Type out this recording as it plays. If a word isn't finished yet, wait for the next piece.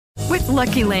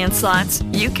Lucky Land Slots,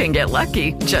 you can get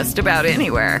lucky just about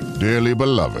anywhere. Dearly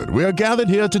beloved, we are gathered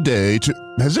here today to...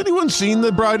 Has anyone seen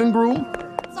the bride and groom?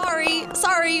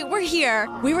 Sorry, we're here.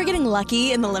 We were getting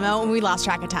lucky in the limo and we lost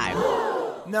track of time.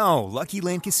 No, Lucky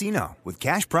Land Casino, with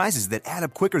cash prizes that add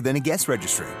up quicker than a guest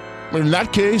registry. In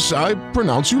that case, I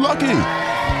pronounce you lucky.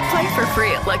 Play for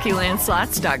free at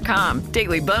LuckyLandSlots.com.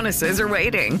 Daily bonuses are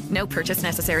waiting. No purchase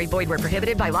necessary. Void where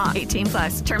prohibited by law.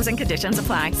 18+. Terms and conditions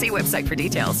apply. See website for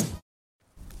details.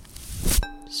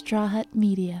 Straw Hut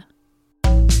Media.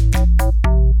 All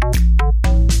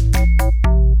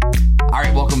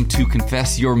right, welcome to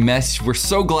Confess Your Mess. We're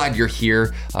so glad you're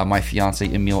here. My fiance,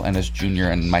 Emil Ennis Jr.,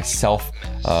 and myself,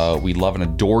 we love and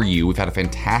adore you. We've had a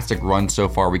fantastic run so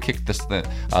far. We kicked this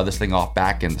thing off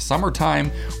back in the summertime.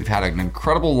 We've had an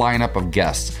incredible lineup of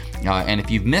guests. And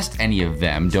if you've missed any of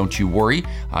them, don't you worry.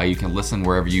 You can listen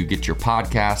wherever you get your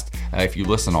podcast. If you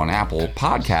listen on Apple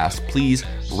Podcasts, please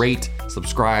rate,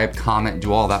 subscribe, comment,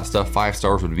 do all that stuff. 5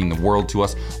 stars would mean the world to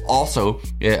us. Also,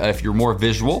 if you're more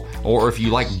visual or if you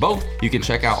like both, you can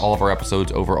check out all of our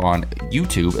episodes over on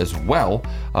YouTube as well.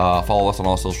 Follow us on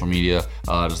all social media.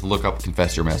 Just look up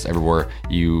Confess Your Mess everywhere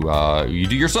you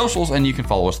do your socials, and you can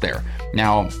follow us there.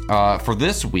 Now, for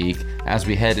this week, as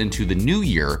we head into the new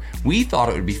year, we thought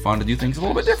it would be fun to do things a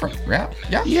little bit different.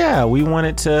 Yeah, we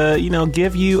wanted to,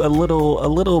 give you a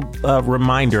little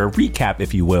reminder, a recap,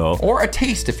 if you will, or a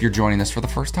taste if you're joining us for the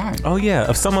first time. Oh yeah,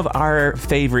 of some of our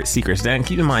favorite secrets. Dan,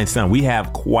 keep in mind, son, we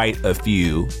have quite a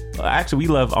few. Actually, we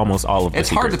love almost all of them. It's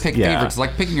hard to pick favorites. It's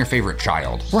like picking your favorite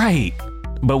child. Right.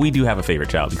 But we do have a favorite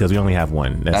child because we only have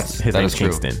one. His name's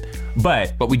Kingston.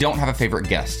 But we don't have a favorite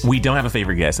guest. We don't have a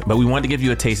favorite guest. But we wanted to give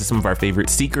you a taste of some of our favorite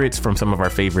secrets from some of our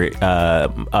favorite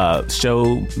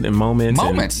show and moments.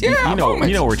 Moments, and, yeah. You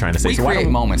know what we're trying to say. We create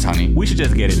moments, honey. We should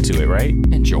just get into it, right?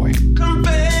 Enjoy.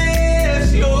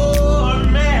 Confess your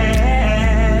mess.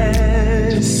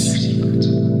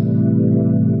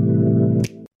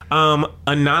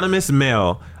 Anonymous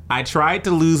male. I tried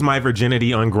to lose my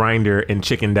virginity on Grindr and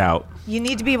chickened out. You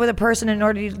need to be with a person in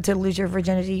order to lose your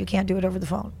virginity. You can't do it over the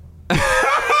phone.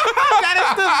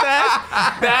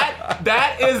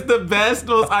 That is the best,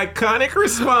 most iconic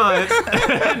response.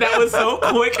 That was so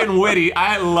quick and witty.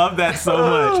 I love that so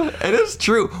much. It is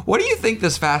true. What do you think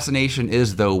this fascination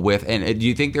is, though, with, and do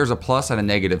you think there's a plus and a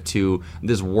negative to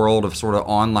this world of sort of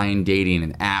online dating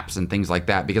and apps and things like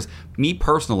that? Because me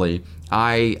personally,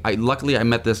 I luckily I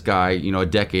met this guy, a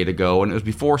decade ago, and it was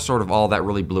before sort of all that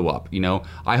really blew up.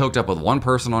 I hooked up with one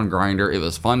person on Grindr. It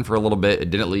was fun for a little bit. It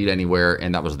didn't lead anywhere,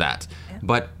 and that was that. Yeah.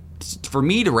 But for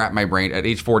me to wrap my brain at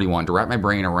age 41, to wrap my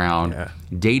brain around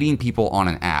dating people on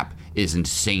an app is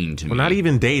insane to me. Well, not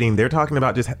even dating. They're talking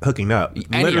about just hooking up.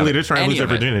 Literally, they're trying to lose their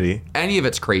virginity. Any of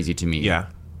it's crazy to me. Yeah.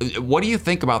 What do you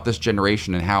think about this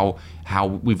generation and how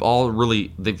we've all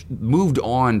they've moved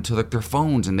on to their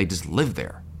phones and they just live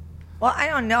there? Well, I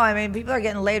don't know. I mean, people are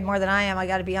getting laid more than I am. I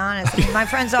got to be honest. I mean, my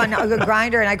friend's on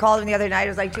Grindr, and I called him the other night. It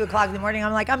was like 2 o'clock in the morning.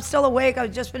 I'm like, I'm still awake. I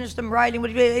just finished some writing.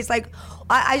 It's like,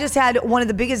 I just had one of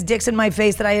the biggest dicks in my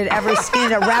face that I had ever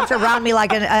seen. It wrapped around me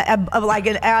like an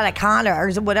anaconda or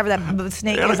whatever that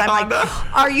snake is. I'm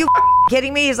like, are you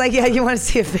kidding me? He's like, yeah, you want to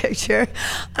see a picture?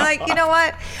 I'm like, you know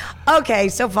what? Okay,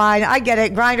 so fine. I get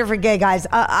it. Grindr for gay guys.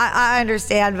 I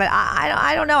understand, but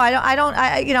I don't know. I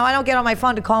don't get on my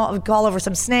phone to call over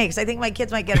some snakes. I think my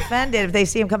kids might get offended if they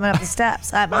see him coming up the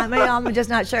steps. I'm just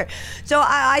not sure. So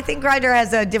I think Grindr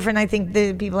has a different. I think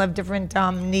the people have different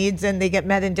needs and they get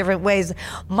met in different ways.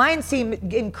 Mine seem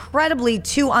incredibly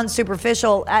too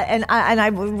unsuperficial, and I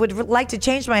would like to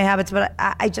change my habits, but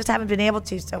I just haven't been able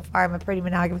to so far. I'm a pretty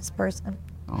monogamous person.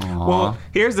 Aww. Well,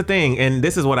 here's the thing, and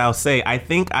this is what I'll say. I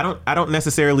think I don't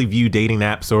necessarily view dating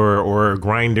apps or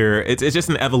Grindr. It's just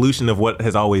an evolution of what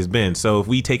has always been. So if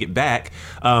we take it back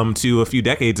to a few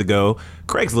decades ago,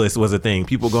 Craigslist was a thing.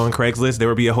 People go on Craigslist. There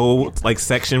would be a whole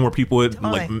section where people would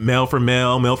like male for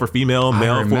male, male for female,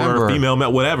 male for female,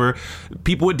 male, whatever.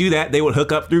 People would do that. They would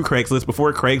hook up through Craigslist.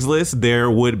 Before Craigslist,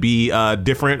 there would be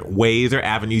different ways or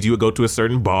avenues. You would go to a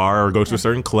certain bar or go to a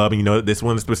certain club, and this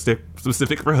one is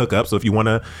specific for hookup. So if you want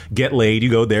to get laid, you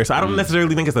go there. So I don't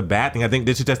necessarily think it's a bad thing. I think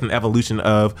this is just an evolution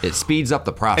of... It speeds up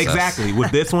the process. Exactly.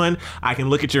 With this one, I can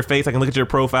look at your face, I can look at your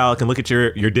profile, I can look at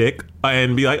your dick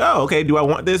and be like, oh, okay, do I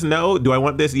want this? No. Do I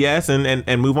want this? Yes.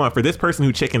 And move on. For this person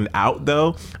who chickened out,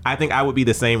 though, I think I would be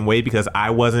the same way because I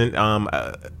wasn't...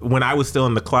 when I was still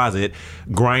in the closet,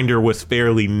 Grindr was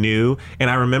fairly new.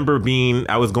 And I remember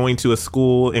I was going to a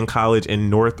school in college in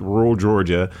North Rural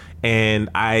Georgia, and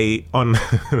well,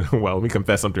 let me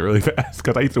confess something really fast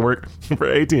because I used to work for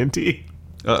AT&T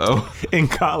in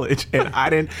college,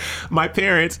 and my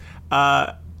parents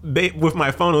with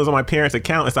my phone, it was on my parents'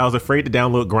 account, and so I was afraid to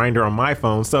download Grindr on my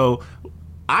phone. So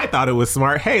I thought it was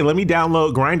smart. Hey, let me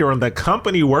download Grindr on the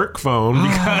company work phone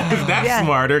because that's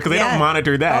smarter because they don't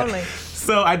monitor that. Totally.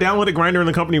 So I downloaded Grindr on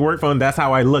the company work phone. That's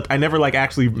how I looked. I never like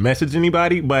actually messaged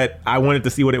anybody, but I wanted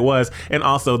to see what it was. And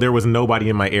also, there was nobody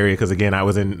in my area because, again, I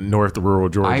was in North rural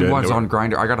Georgia. I was on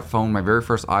Grindr. I got a phone, my very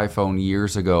first iPhone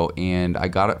years ago, and I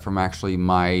got it from actually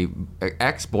my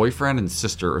ex-boyfriend and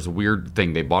sister. It was a weird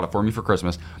thing. They bought it for me for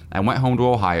Christmas. I went home to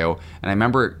Ohio, and I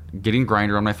remember getting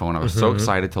Grindr on my phone. I was so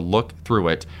excited to look through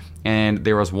it. And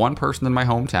there was one person in my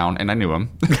hometown, and I knew him.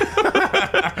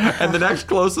 And the next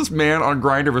closest man on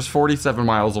Grindr was 47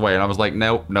 miles away. And I was like,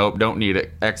 nope, don't need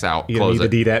it. X out. You Close need it. to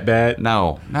D that bad?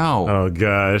 No. Oh,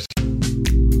 gosh.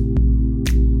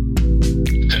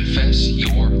 Confess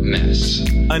your mess.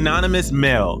 Anonymous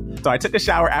mail. So I took a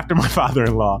shower after my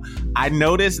father-in-law. I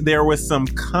noticed there was some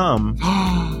cum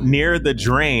near the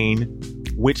drain,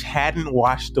 which hadn't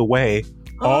washed away.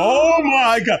 Oh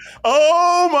my god!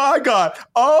 Oh my god!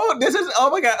 Oh, this is.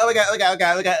 Oh my god! Oh my god! Oh my god! Oh my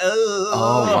god! Oh my god!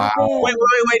 Oh wow!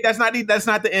 Wait! That's not the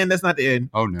end. That's not the end.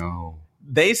 Oh no!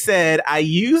 They said I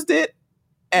used it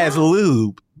as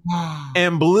lube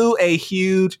and blew a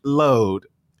huge load.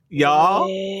 Y'all.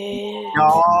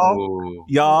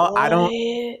 I don't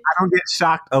get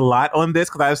shocked a lot on this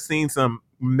because I've seen some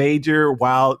major,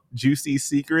 wild, juicy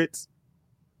secrets.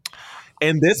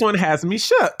 And this one has me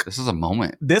shook. This is a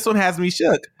moment. This one has me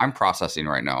shook. I'm processing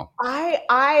right now.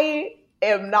 I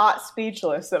am not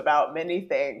speechless about many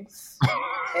things.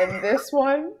 And this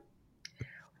one,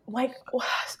 like,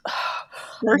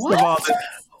 first of all, who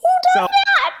does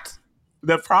that?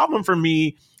 The problem for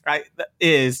me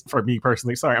is, for me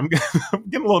personally, sorry, I'm getting a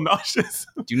little nauseous.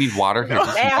 Do you need water? Here,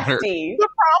 Nasty. The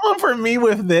problem for me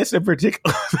with this in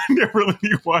particular, I never really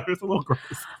need water. It's a little gross.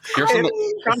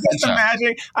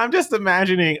 I'm just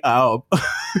imagining. Oh,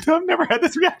 I've never had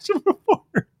this reaction before.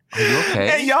 Are you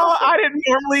okay? And y'all, I didn't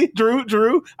normally,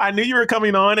 Drew, I knew you were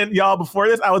coming on, and y'all, before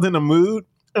this, I was in a mood,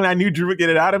 and I knew Drew would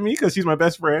get it out of me because she's my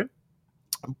best friend.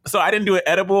 So I didn't do it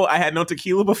edible. I had no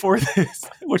tequila before this,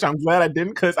 which I'm glad I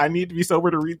didn't because I need to be sober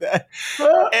to read that.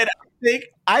 And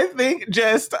I think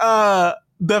just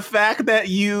the fact that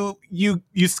you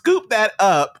scoop that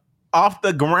up off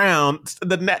the ground,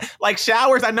 like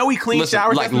showers. I know we clean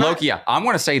showers. Like Loki, I'm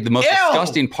going to say the most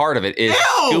disgusting part of it is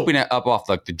scooping it up off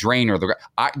like the drain or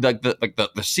the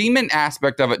semen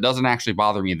aspect of it doesn't actually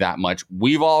bother me that much.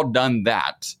 We've all done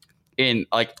that. In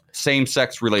like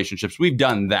same-sex relationships, we've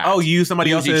done that. Oh, use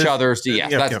each other's.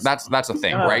 That's a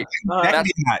thing, right?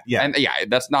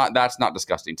 That's not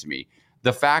disgusting to me.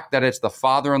 The fact that it's the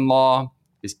father-in-law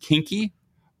is kinky,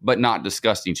 but not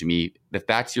disgusting to me. If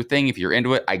that's your thing, if you're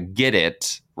into it, I get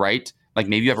it, right? Like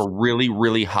maybe you have a really,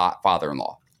 really hot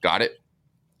father-in-law. Got it?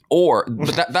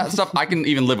 But that stuff, I can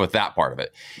even live with that part of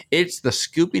it. It's the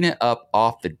scooping it up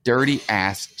off the dirty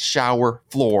ass shower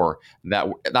floor.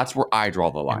 That's where I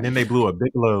draw the line. And then they blew a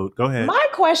big load. Go ahead. My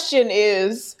question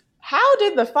is, how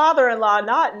did the father-in-law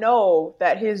not know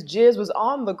that his jizz was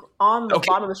on the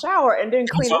bottom of the shower and didn't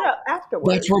clean it up afterwards?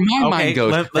 That's where my mind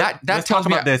goes. That tells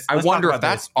me I wonder if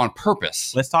that's on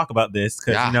purpose. Let's talk about this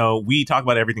because we talk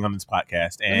about everything on this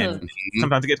podcast, and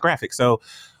sometimes it gets graphic. So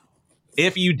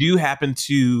if you do happen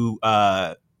to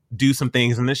do some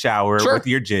things in the shower with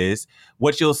your jizz,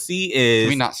 what you'll see is... Can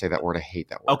we not say that word? I hate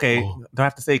that word. Okay. Do I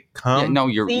have to say cum? Yeah, no,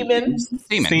 you're... Semen.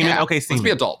 Semen. Yeah. Okay, semen. Let's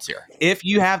be adults here. If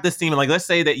you have the semen, like let's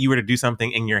say that you were to do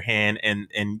something in your hand and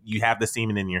you have the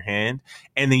semen in your hand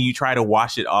and then you try to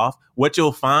wash it off, what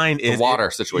you'll find is... The water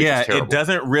situation is terrible. It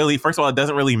doesn't really... First of all, it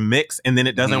doesn't really mix and then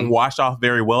it doesn't wash off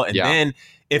very well. And then...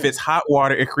 If it's hot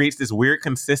water, it creates this weird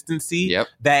consistency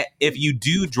that if you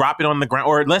do drop it on the ground,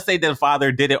 or let's say the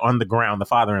father did it on the ground, the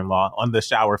father-in-law on the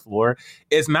shower floor,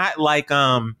 it's not like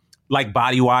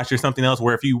body wash or something else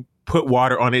where if you put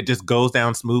water on it, it just goes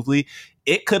down smoothly.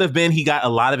 It could have been he got a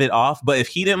lot of it off, but if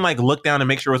he didn't look down and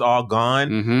make sure it was all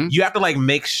gone, you have to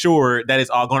make sure that it's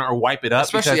all gone or wipe it up.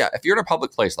 Especially if you're in a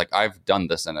public place, like I've done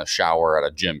this in a shower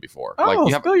at a gym before. Oh,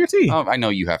 spill your tea. Oh, I know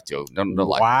you have to. Don't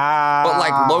lie.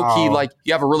 Wow. But low key,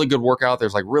 you have a really good workout.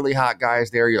 There's really hot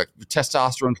guys there. You're your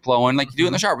testosterone's flowing, you do it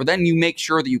in the shower. But then you make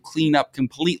sure that you clean up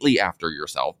completely after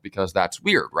yourself because that's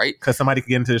weird, right? Because somebody could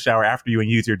get into the shower after you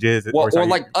and use your jizz. Or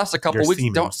us a couple weeks.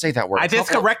 Semen. Don't say that word. I just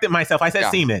corrected myself. I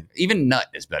said semen. Even nut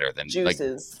is better than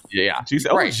juices. Juices.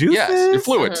 Oh, right. Juices? Yes, your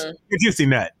fluids. Your juicy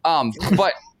nut.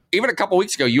 But even a couple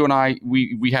weeks ago, you and I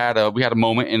we had a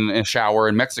moment in a shower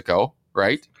in Mexico,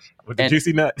 right? With the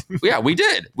juicy nut. Yeah, we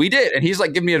did. And he's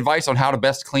giving me advice on how to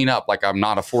best clean up. I'm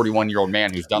not a 41-year-old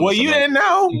man who's done. Well, you didn't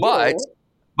know.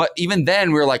 But But even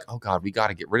then, we were like, oh God, we got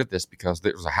to get rid of this because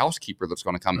there's a housekeeper that's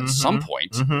going to come at some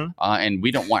point, and we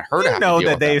don't want her to have to deal that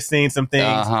with they've seen some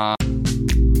things.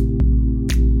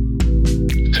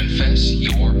 Confess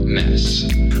your mess.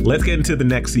 Let's get into the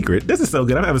next secret. This is so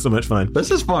good. I'm having so much fun. This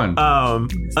is fun.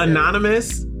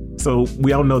 Anonymous. So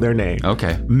we all know their name.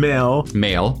 Okay.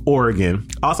 Male. Oregon.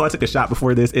 Also, I took a shot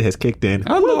before this. It has kicked in.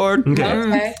 Oh, Lord.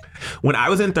 Okay. When I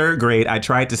was in 3rd grade, I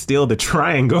tried to steal the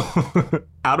triangle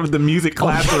out of the music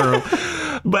classroom.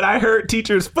 But I heard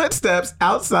teacher's footsteps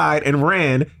outside and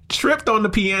ran, tripped on the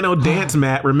piano dance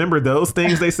mat. Remember those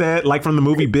things they said, like from the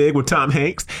movie Big with Tom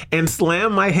Hanks, and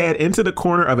slammed my head into the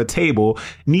corner of a table.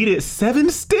 Needed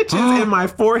 7 stitches in my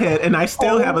forehead, and I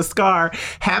still have a scar.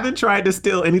 Haven't tried to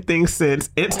steal anything since.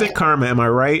 Instant karma, am I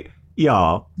right?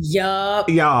 Y'all. Yup.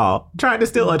 Y'all. Tried to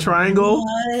steal a triangle.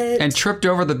 What? And tripped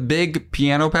over the big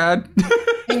piano pad.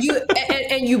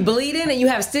 And you bleeding and you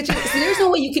have stitches. So there's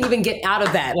no way you can even get out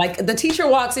of that. Like the teacher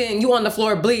walks in, you on the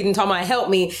floor bleeding, talking about help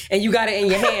me, and you got it in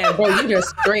your hand, bro. You just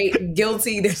straight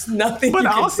guilty. There's nothing. But you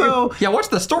can also, do. Yeah, what's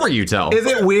the story you tell? Is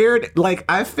it weird? Like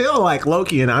I feel like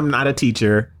Loki, and I'm not a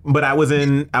teacher, but I was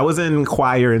in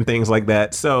choir and things like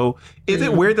that. So is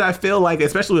it weird that I feel like,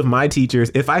 especially with my teachers,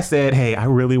 if I said, "Hey, I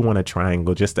really want a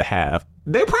triangle just to have,"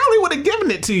 they probably would have given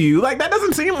it to you. Like that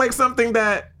doesn't seem like something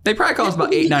that. They probably cost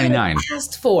about $8.99.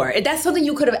 Asked for. That's something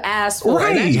you could have asked for.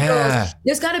 Right. And Yeah.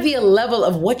 there's got to be a level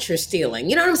of what you're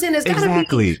stealing. You know what I'm saying? There's got to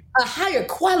Exactly. be a higher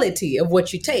quality of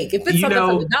what you take. If it's something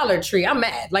from the Dollar Tree, I'm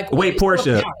mad. Like, Wait,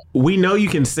 Portia, we know you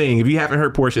can sing. If you haven't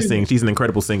heard Portia sing, she's an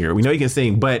incredible singer. We know you can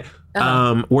sing, but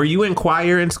were you in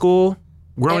choir in school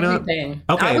growing Everything.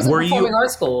 up? Okay, I was in were performing you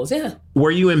arts schools? Yeah.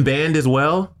 were you in band as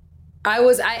well?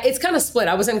 It's kind of split.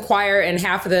 I was in choir and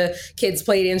half of the kids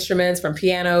played instruments from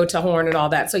piano to horn and all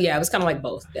that. So yeah, it was kind of like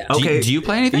both. Yeah. Okay. Do you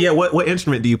play anything? Yeah, what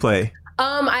instrument do you play?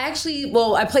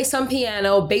 I play some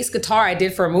piano, bass guitar I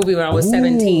did for a movie when I was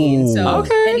 17. So,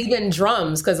 and even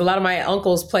drums, because a lot of my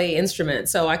uncles play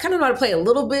instruments. So I kind of know how to play a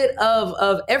little bit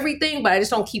of everything, but I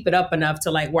just don't keep it up enough to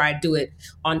like where I do it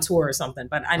on tour or something.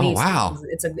 But I need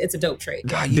it's a dope trade.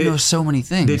 God, you know so many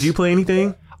things. Did you play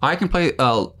anything? I can play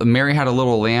Mary Had a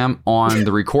Little Lamb on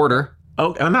the recorder.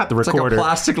 Oh, not the recorder. It's like a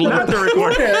plastic lid. Not the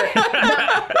recorder.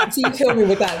 So you killed me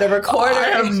with that. The recorder. I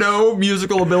have no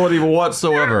musical ability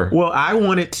whatsoever. Well, I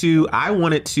wanted to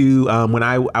when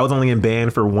I was only in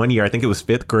band for 1 year. I think it was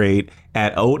 5th grade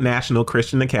at Old National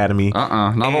Christian Academy.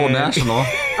 Not Old National.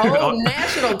 Old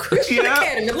National Christian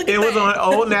Academy. Look at it was on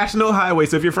Old National Highway.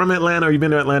 So if you're from Atlanta or you've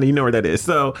been to Atlanta, you know where that is.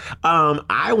 So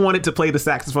I wanted to play the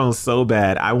saxophone so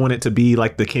bad. I wanted to be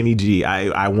like the Kenny G.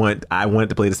 I wanted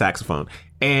to play the saxophone.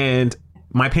 And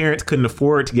my parents couldn't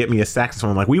afford to get me a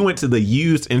saxophone. Like we went to the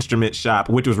used instrument shop,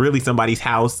 which was really somebody's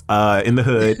house in the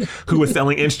hood who was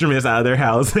selling instruments out of their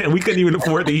house. And we couldn't even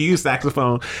afford the used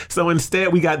saxophone. So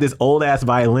instead we got this old ass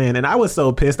violin. And I was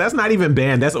so pissed. That's not even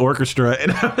band, that's orchestra.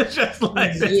 And I was just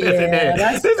like, this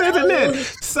isn't it.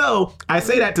 So I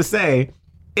say that to say,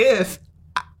 if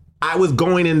I was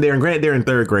going in there, and granted they're in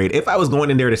 3rd grade, if I was going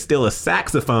in there to steal a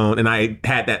saxophone and I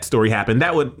had that story happen,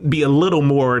 that would be a little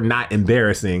more not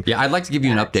embarrassing. Yeah, I'd like to give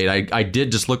you an update. I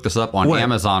did just look this up on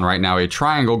Amazon right now. A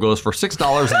triangle goes for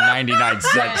 $6.99.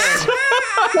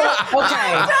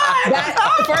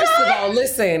 First of all,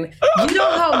 listen, you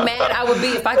know how mad I would be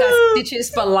if I got stitches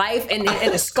for life and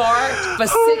a scar for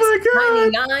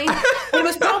 $6.99? It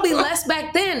was probably less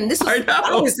back then. This was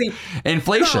obviously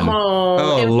inflation. Come on,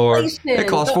 oh Lord, it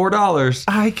cost $4.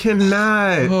 I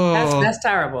cannot. That's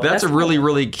terrible. That's a really,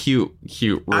 really cute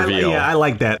reveal. I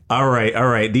like that. All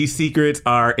right. These secrets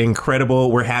are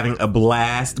incredible. We're having a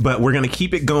blast, but we're gonna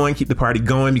keep it going, keep the party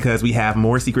going, because we have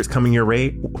more secrets coming your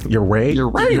way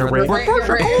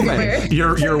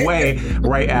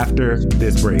right after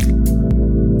this break.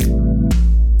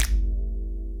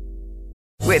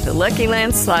 With the Lucky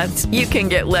Land Slots, you can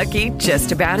get lucky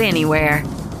just about anywhere.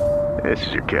 This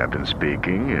is your captain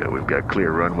speaking. We've got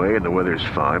clear runway and the weather's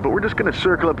fine, but we're just going to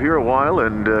circle up here a while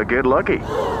and get lucky.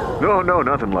 No,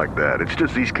 nothing like that. It's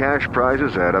just these cash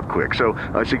prizes add up quick. So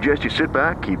I suggest you sit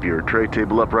back, keep your tray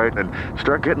table upright, and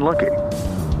start getting lucky.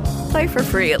 Play for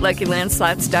free at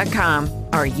LuckyLandSlots.com.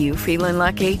 Are you feeling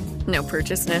lucky? No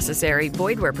purchase necessary.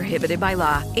 Void where prohibited by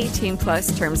law.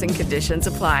 18+ terms and conditions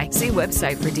apply. See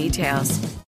website for details.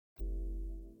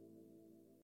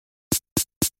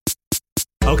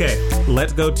 Okay,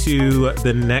 let's go to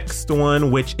the next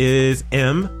one, which is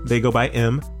M. They go by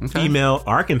M. Okay. Female,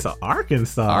 Arkansas.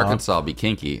 Arkansas be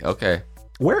kinky. Okay.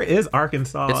 Where is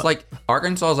Arkansas? It's like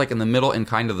Arkansas is like in the middle and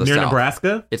kind of the near south.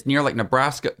 Nebraska? It's near like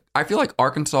Nebraska. I feel like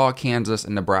Arkansas, Kansas,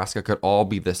 and Nebraska could all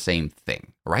be the same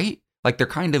thing, right? Like they're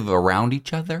kind of around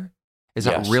each other. Is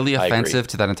that really offensive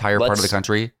to that entire part of the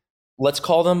country? Let's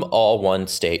call them all one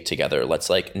state together. Let's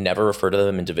like never refer to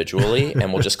them individually,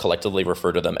 and we'll just collectively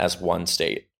refer to them as one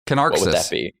state. Canarxus. What would that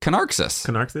be? Canarxus.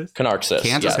 Canarxus.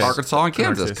 Kansas, yes. Arkansas, and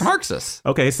Kansas. Canarxus.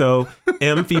 Okay, so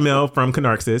M female from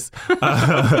Canarxus.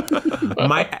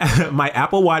 My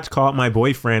Apple Watch called my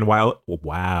boyfriend while.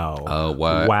 Wow. Oh,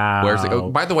 what? Wow. Where's it go?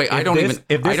 By the way, I don't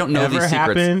know these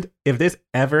secrets. If this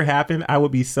ever happened, I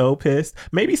would be so pissed.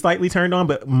 Maybe slightly turned on,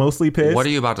 but mostly pissed. What are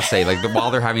you about to say? Like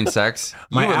while they're having sex?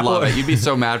 You would love it. You'd be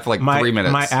so mad for like 3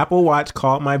 minutes. My Apple Watch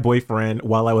called my boyfriend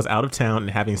while I was out of town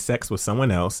and having sex with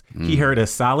someone else. He heard a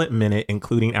solid minute,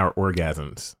 including our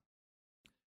orgasms.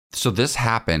 So this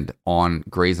happened on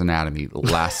Grey's Anatomy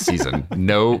last season.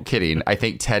 No kidding. I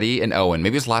think Teddy and Owen,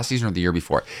 maybe it was last season or the year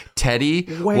before. Teddy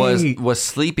was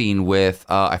sleeping with,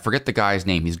 I forget the guy's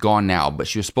name. He's gone now, but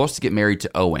she was supposed to get married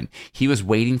to Owen. He was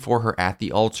waiting for her at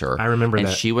the altar. I remember that.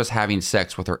 And she was having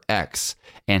sex with her ex,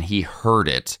 and he heard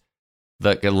it.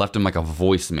 It left him like a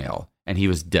voicemail, and he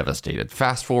was devastated.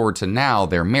 Fast forward to now,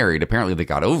 they're married. Apparently they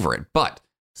got over it, but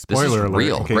spoiler this is alert,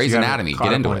 real. Grey's Anatomy.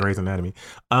 Get into it. Grey's Anatomy.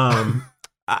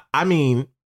 I mean,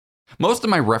 most of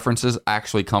my references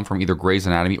actually come from either Grey's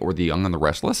Anatomy or The Young and the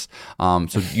Restless. So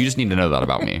you just need to know that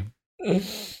about me.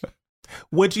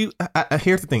 Would you?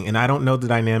 Here's the thing, and I don't know the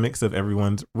dynamics of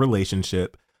everyone's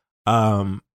relationship.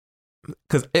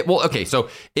 Because so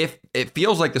if it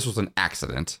feels like this was an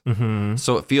accident, mm-hmm.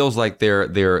 so it feels like they're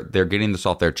getting this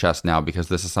off their chest now because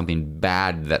this is something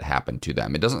bad that happened to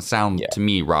them. It doesn't sound to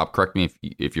me, Rob, correct me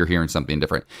if you're hearing something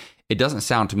different. It doesn't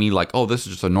sound to me like, oh, this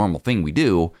is just a normal thing we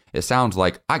do. It sounds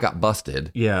like I got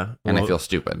busted. Yeah. And I feel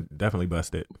stupid. Definitely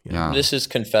busted. Yeah. This is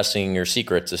confessing your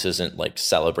secrets. This isn't like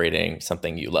celebrating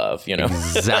something you love, you know?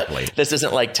 Exactly. This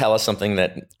isn't like tell us something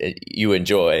that you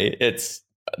enjoy.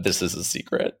 This is a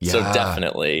secret. Yeah. So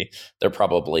definitely they're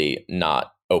probably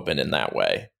not open in that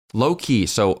way. Low key.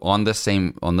 So on the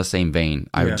same vein,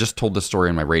 I just told this story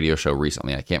in my radio show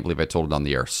recently. I can't believe I told it on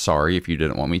the air. Sorry if you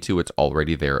didn't want me to. It's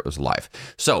already there. It was live.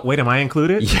 So wait, am I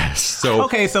included? Yes. So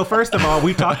okay. So first of all,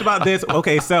 we talked about this.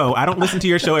 Okay. So I don't listen to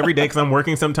your show every day because I'm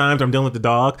working sometimes. I'm dealing with the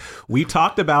dog. We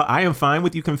talked about I am fine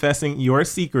with you confessing your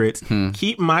secrets.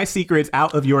 Keep my secrets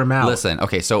out of your mouth. Listen.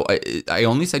 Okay. So I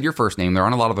only said your first name. There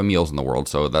aren't a lot of Emils in the world,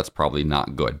 so that's probably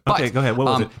not good. But, okay. Go ahead. What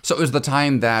was it? So it was the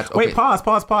time that. Wait.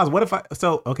 Pause. What if I?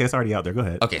 So okay. It's already out there. Go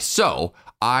ahead. Okay, so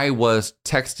I was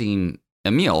texting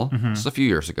Emil just a few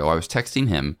years ago. I was texting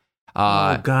him.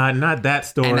 Oh, God, not that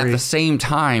story. And at the same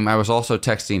time, I was also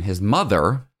texting his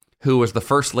mother, who was the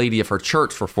first lady of her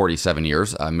church for 47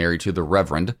 years, married to the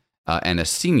Reverend and a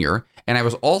senior. And I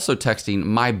was also texting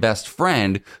my best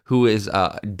friend, who is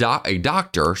a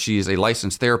doctor. She's a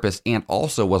licensed therapist and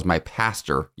also was my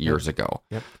pastor years ago.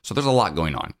 Yep. So there's a lot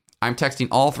going on. I'm texting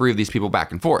all three of these people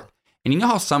back and forth. And you know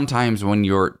how sometimes when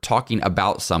you're talking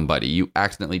about somebody, you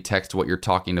accidentally text what you're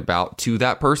talking about to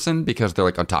that person because they're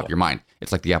like on top of your mind.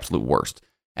 It's like the absolute worst.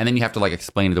 And then you have to like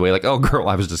explain it away like, oh, girl,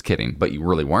 I was just kidding. But you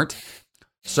really weren't.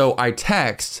 So I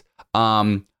text,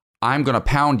 I'm going to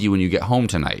pound you when you get home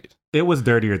tonight. It was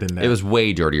dirtier than that. It was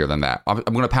way dirtier than that. I'm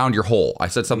going to pound your hole. I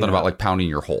said something about like pounding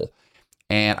your hole.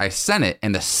 And I sent it.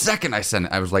 And the second I sent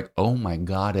it, I was like, oh my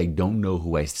God, I don't know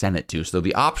who I sent it to. So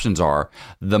the options are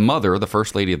the mother, the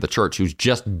first lady of the church, who's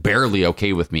just barely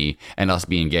okay with me and us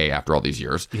being gay after all these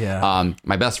years. Yeah.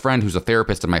 My best friend, who's a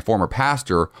therapist and my former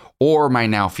pastor, or my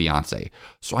now fiance.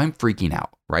 So I'm freaking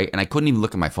out, right? And I couldn't even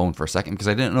look at my phone for a second because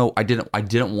I didn't know. I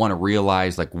didn't want to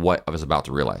realize like what I was about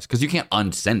to realize because you can't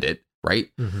unsend it, right?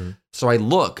 Mm-hmm. So I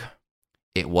look.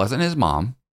 It wasn't his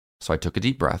mom. So I took a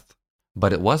deep breath.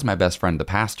 But it was my best friend, the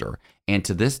pastor. And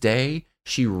to this day,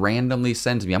 she randomly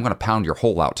sends me, I'm going to pound your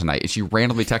hole out tonight. And she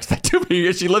randomly texts that to me.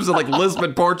 And she lives in like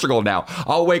Lisbon, Portugal now.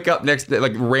 I'll wake up next day,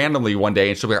 like randomly one day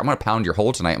and she'll be like, I'm going to pound your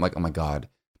hole tonight. I'm like, oh my God,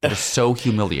 that is so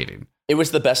humiliating. It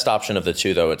was the best option of the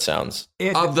two, though, it sounds.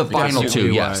 Of the final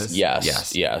two, yes.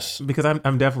 Yes. Because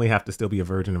I'm definitely have to still be a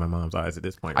virgin in my mom's eyes at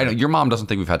this point. Right? I know. Your mom doesn't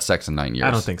think we've had sex in 9 years.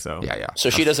 I don't think so. Yeah. So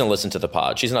she doesn't listen to the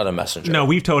pod. She's not a messenger. No,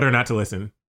 we've told her not to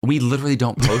listen. We literally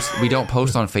don't post. We don't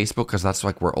post on Facebook because that's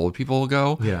like where old people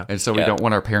go. Yeah. And so we don't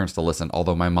want our parents to listen,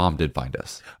 although my mom did find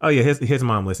us. Oh, yeah. His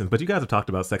mom listens. But you guys have talked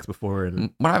about sex before.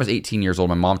 And when I was 18 years old,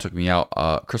 my mom took me out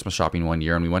Christmas shopping one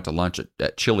year and we went to lunch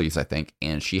at Chili's, I think.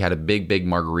 And she had a big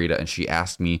margarita and she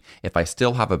asked me if I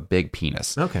still have a big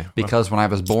penis. Okay. Because when I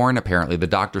was born, apparently, the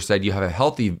doctor said you have a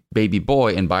healthy baby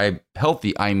boy. And by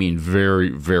healthy, I mean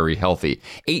very, very healthy.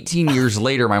 18 years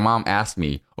later, my mom asked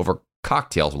me over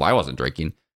cocktails while I wasn't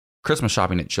drinking, Christmas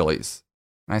shopping at Chili's.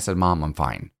 And I said, Mom, I'm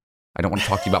fine. I don't want to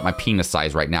talk to you about my penis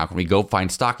size right now. Can we go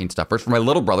find stocking stuffers for my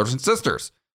little brothers and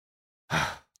sisters?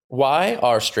 Why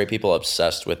are straight people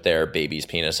obsessed with their babies'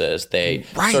 penises? They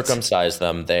circumcise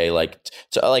them. They why?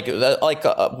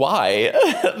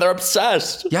 They're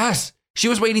obsessed. Yes. She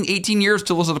was waiting 18 years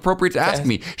till it was appropriate to ask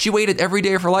me. She waited every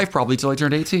day of her life probably till I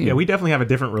turned 18. Yeah, we definitely have a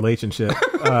different relationship.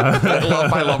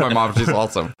 I love my mom. She's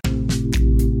awesome.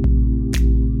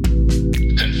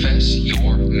 Confess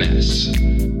your mess.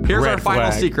 Here's our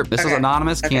final secret. This is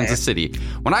anonymous, Kansas City.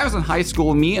 When I was in high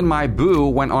school, me and my boo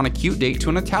went on a cute date to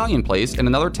an Italian place in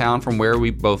another town from where we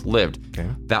both lived. Okay.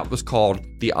 That was called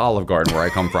the Olive Garden, where I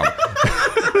come from.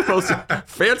 The most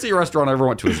fancy restaurant I ever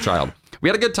went to as a child. We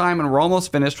had a good time and we're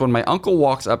almost finished when my uncle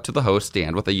walks up to the host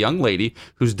stand with a young lady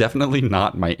who's definitely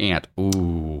not my aunt.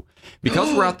 Ooh.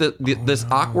 Because we're at this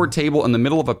awkward table in the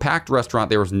middle of a packed restaurant,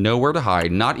 there was nowhere to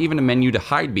hide, not even a menu to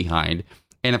hide behind.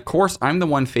 And of course, I'm the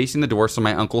one facing the door, so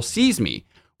my uncle sees me.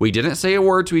 We didn't say a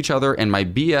word to each other, and my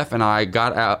BF and I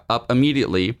got up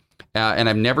immediately. And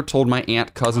I've never told my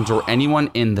aunt, cousins, or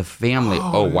anyone in the family.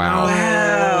 Oh,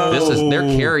 wow.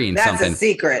 They're carrying something. That's a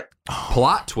secret.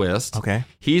 Plot twist. Okay.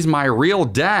 He's my real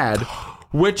dad,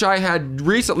 which I had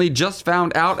recently just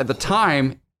found out at the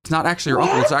time. It's not actually her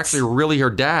uncle. It's actually really her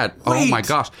dad. Wait. Oh, my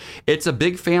gosh. It's a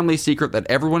big family secret that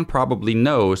everyone probably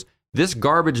knows. This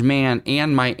garbage man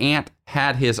and my aunt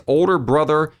had his older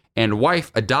brother and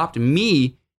wife adopt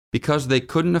me because they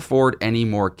couldn't afford any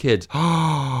more kids.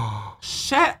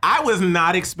 Shit, I was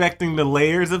not expecting the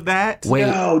layers of that. Wait.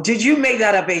 No, did you make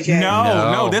that up, AJ?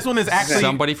 No, this one is actually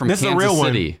somebody from Kansas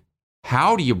City.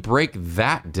 How do you break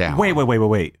that down? Wait.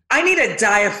 I need a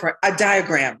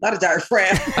diagram, not a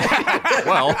diaphragm.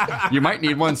 Well, you might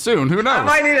need one soon. Who knows? I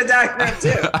might need a diagram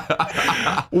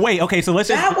too. Wait, okay, so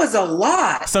that was a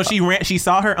lot. So she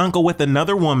saw her uncle with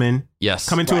another woman. Yes.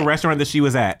 Come into a restaurant that she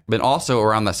was at. But also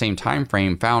around the same time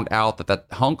frame, found out that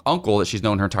uncle that she's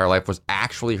known her entire life was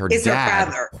actually her dad.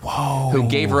 Her father. Whoa. Who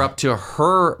gave her up to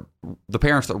the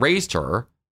parents that raised her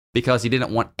because he didn't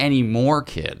want any more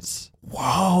kids.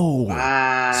 Whoa.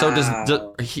 Wow.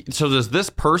 So does this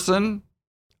person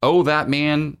owe that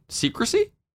man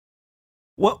secrecy?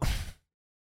 Well,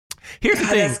 here's the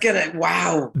thing.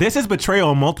 Wow. This is betrayal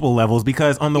on multiple levels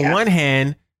because on the one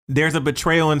hand, there's a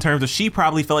betrayal in terms of she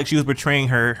probably felt like she was betraying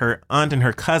her aunt and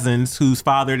her cousins whose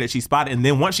father that she spotted. And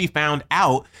then once she found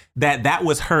out that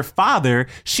was her father,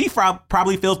 she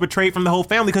probably feels betrayed from the whole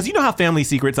family because you know how family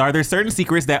secrets are. There's certain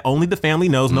secrets that only the family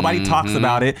knows. Nobody talks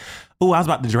about it. Oh, I was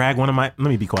about to drag one of my... Let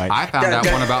me be quiet. I found out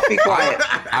one about... Be quiet.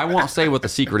 I won't say what the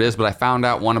secret is, but I found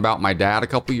out one about my dad a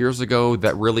couple years ago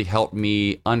that really helped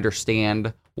me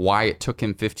understand why it took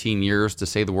him 15 years to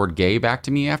say the word gay back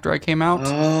to me after I came out.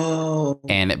 Oh.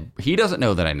 And he doesn't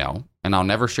know that I know, and I'll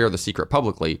never share the secret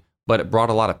publicly, but it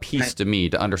brought a lot of peace to me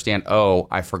to understand, oh,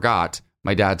 I forgot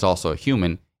my dad's also a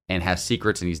human and has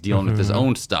secrets and he's dealing with his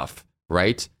own stuff.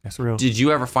 Right? That's real. Did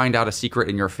you ever find out a secret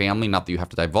in your family? Not that you have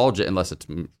to divulge it unless it's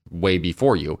way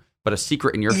before you, but a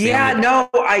secret in your family? Yeah, no,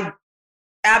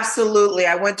 absolutely.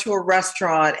 I went to a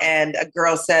restaurant and a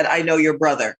girl said, I know your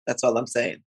brother. That's all I'm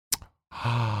saying.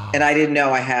 And I didn't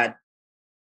know I had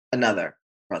another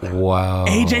brother. Wow.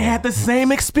 AJ had the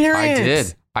same experience. I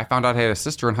did. I found out I had a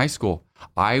sister in high school.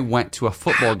 I went to a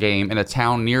football game in a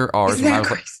town near ours Isn't that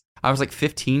crazy? I was like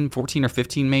 14 or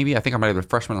 15 maybe. I think I might have been a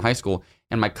freshman in high school.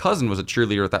 And my cousin was a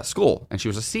cheerleader at that school. And she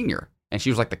was a senior. And she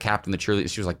was like the captain, the cheerleader.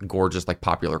 She was like gorgeous, like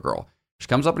popular girl. She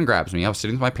comes up and grabs me. I was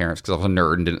sitting with my parents because I was a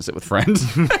nerd and didn't sit with friends.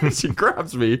 She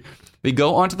grabs me. We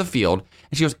go onto the field.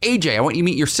 And she goes, AJ, I want you to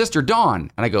meet your sister,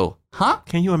 Dawn. And I go, huh?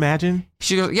 Can you imagine?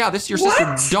 She goes, yeah, this is your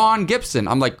sister, Dawn Gibson.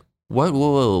 I'm like, what?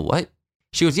 Whoa, what?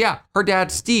 She goes, yeah, her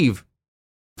dad's Steve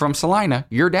from Salina,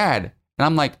 your dad. And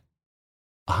I'm like,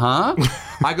 huh?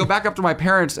 I go back up to my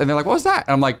parents and they're like, what was that?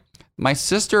 And I'm like, my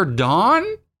sister Dawn?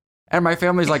 And my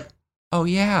family's like, oh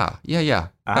yeah.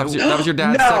 That was your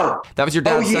dad's that was your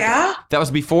dad's second. That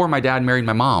was before my dad married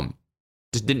my mom.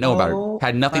 Just didn't know about her.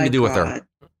 Had nothing to do with her.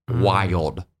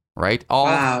 Wild, right?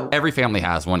 Every family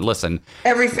has one. Listen.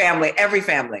 Every family.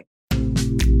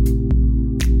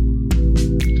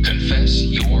 Confess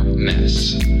your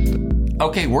mess.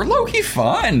 Okay, we're low-key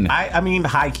fun. I mean,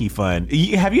 high-key fun.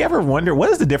 Have you ever wondered, what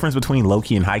is the difference between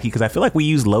low-key and high-key? Because I feel like we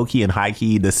use low-key and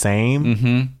high-key the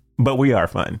same, but we are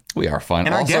fun. We are fun.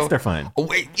 And also, our guests are fun. Oh,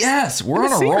 wait, yes, we're on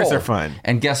a roll. Secrets are fun.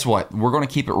 And guess what? We're going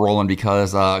to keep it rolling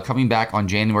because coming back on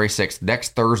January 6th, next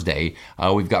Thursday,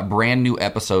 we've got brand new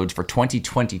episodes for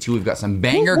 2022. We've got some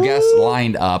banger guests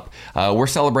lined up. We're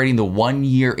celebrating the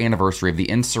 1-year anniversary of the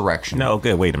insurrection. No,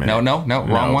 good. Wait a minute. No,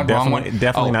 wrong one.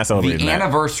 Definitely not celebrating the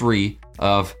anniversary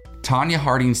of Tonya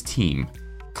Harding's team,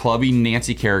 Clubby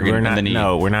Nancy Kerrigan and the Knee.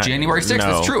 No, we're not. January 6th,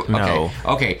 that's true. No.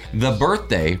 Okay. The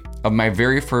birthday of my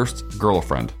very first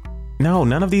girlfriend. No,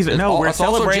 none of these. No, we're it's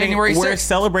also celebrating. January We're 6th.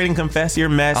 celebrating Confess Your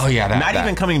Mess. Oh, yeah, not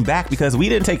even coming back because we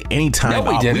didn't take any time No,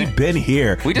 we off. didn't. We've been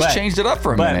here. We just changed it up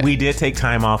for a minute. But we did take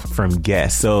time off from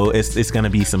guests, so it's going to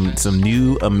be some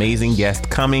new amazing guests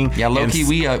coming. Yeah, low-key,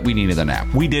 we needed a nap.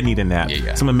 We did need a nap.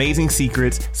 Yeah. Some amazing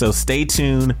secrets. So stay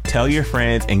tuned, tell your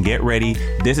friends, and get ready.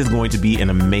 This is going to be an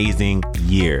amazing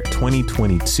year.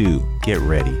 2022. Get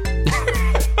ready.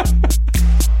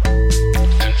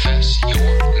 Confess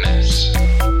Your Mess.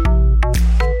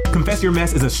 Confess Your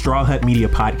Mess is a Straw Hut Media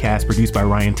podcast produced by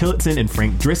Ryan Tillotson and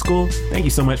Frank Driscoll. Thank you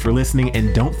so much for listening,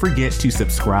 and don't forget to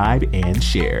subscribe and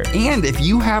share. And if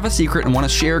you have a secret and want to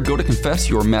share, go to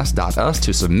confessyourmess.us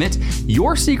to submit.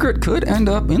 Your secret could end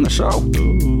up in the show.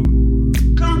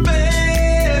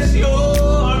 Confess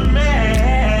your mess.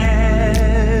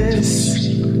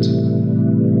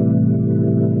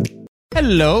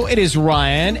 Hello, it is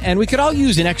Ryan, and we could all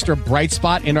use an extra bright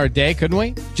spot in our day, couldn't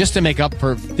we? Just to make up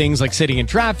for things like sitting in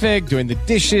traffic, doing the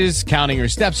dishes, counting your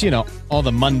steps, all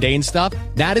the mundane stuff.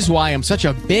 That is why I'm such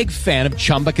a big fan of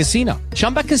Chumba Casino.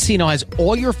 Chumba Casino has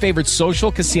all your favorite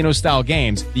social casino-style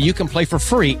games that you can play for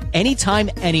free anytime,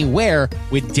 anywhere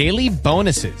with daily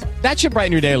bonuses. That should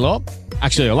brighten your day a little.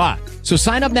 Actually, a lot. So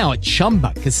sign up now at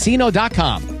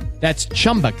ChumbaCasino.com. That's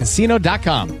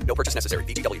ChumbaCasino.com. No purchase necessary.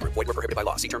 VGW Group. Void where prohibited by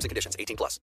law. See terms and conditions. 18+.